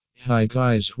Hi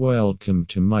guys, welcome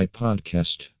to my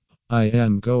podcast. I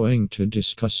am going to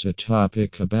discuss a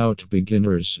topic about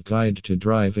beginner's guide to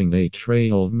driving a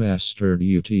Trailmaster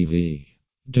UTV.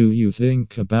 Do you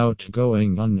think about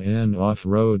going on an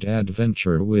off-road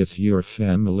adventure with your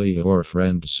family or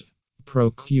friends?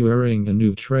 Procuring a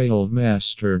new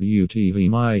Trailmaster UTV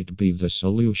might be the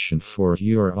solution for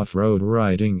your off-road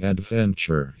riding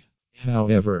adventure.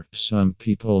 However, some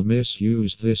people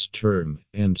misuse this term,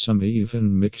 and some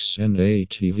even mix an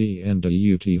ATV and a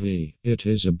UTV. It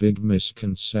is a big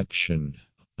misconception.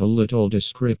 A little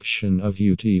description of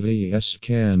UTVs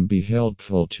can be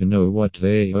helpful to know what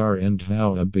they are and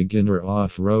how a beginner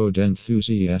off-road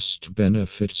enthusiast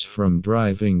benefits from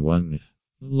driving one.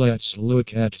 Let's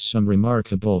look at some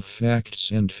remarkable facts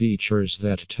and features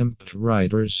that tempt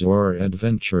riders or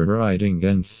adventure riding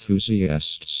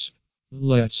enthusiasts.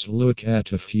 Let's look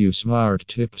at a few smart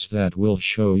tips that will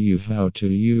show you how to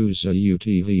use a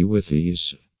UTV with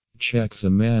ease. Check the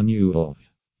manual.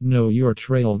 Know your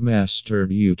Trailmaster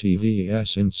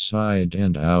UTVs inside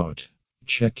and out.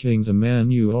 Checking the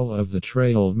manual of the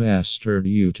Trailmaster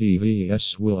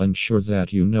UTVs will ensure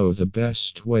that you know the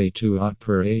best way to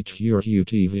operate your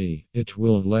UTV. It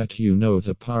will let you know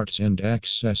the parts and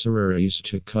accessories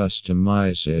to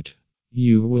customize it.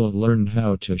 You will learn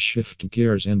how to shift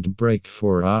gears and brake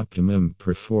for optimum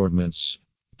performance.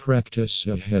 Practice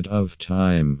ahead of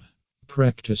time.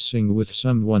 Practicing with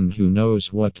someone who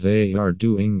knows what they are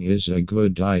doing is a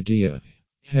good idea.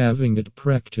 Having it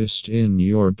practiced in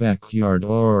your backyard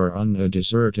or on a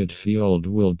deserted field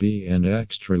will be an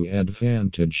extra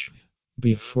advantage.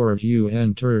 Before you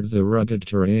enter the rugged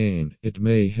terrain, it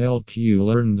may help you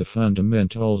learn the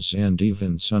fundamentals and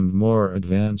even some more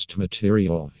advanced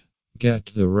material.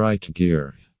 Get the right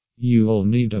gear. You'll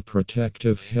need a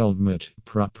protective helmet,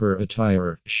 proper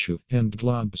attire, shoe and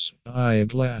gloves,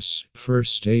 eyeglass,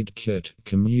 first aid kit,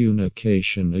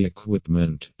 communication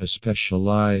equipment, a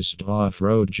specialized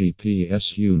off-road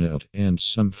GPS unit, and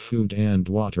some food and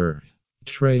water.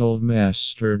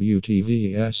 Trailmaster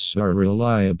UTVs are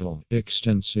reliable,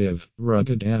 extensive,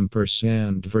 rugged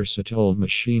and versatile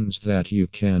machines that you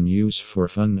can use for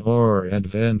fun or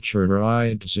adventure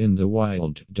rides in the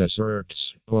wild,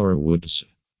 deserts, or woods.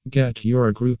 Get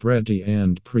your group ready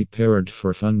and prepared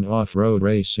for fun off-road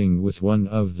racing with one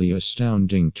of the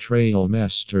astounding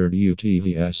Trailmaster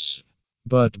UTVs.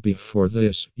 But before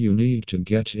this, you need to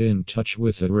get in touch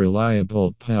with a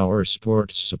reliable power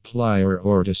sports supplier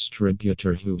or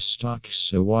distributor who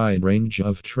stocks a wide range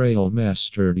of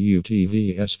Trailmaster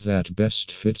UTVs that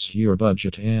best fits your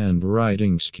budget and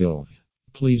riding skill.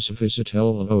 Please visit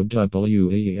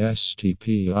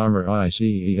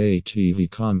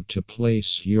lowestpriceatv.com to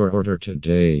place your order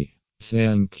today.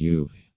 Thank you.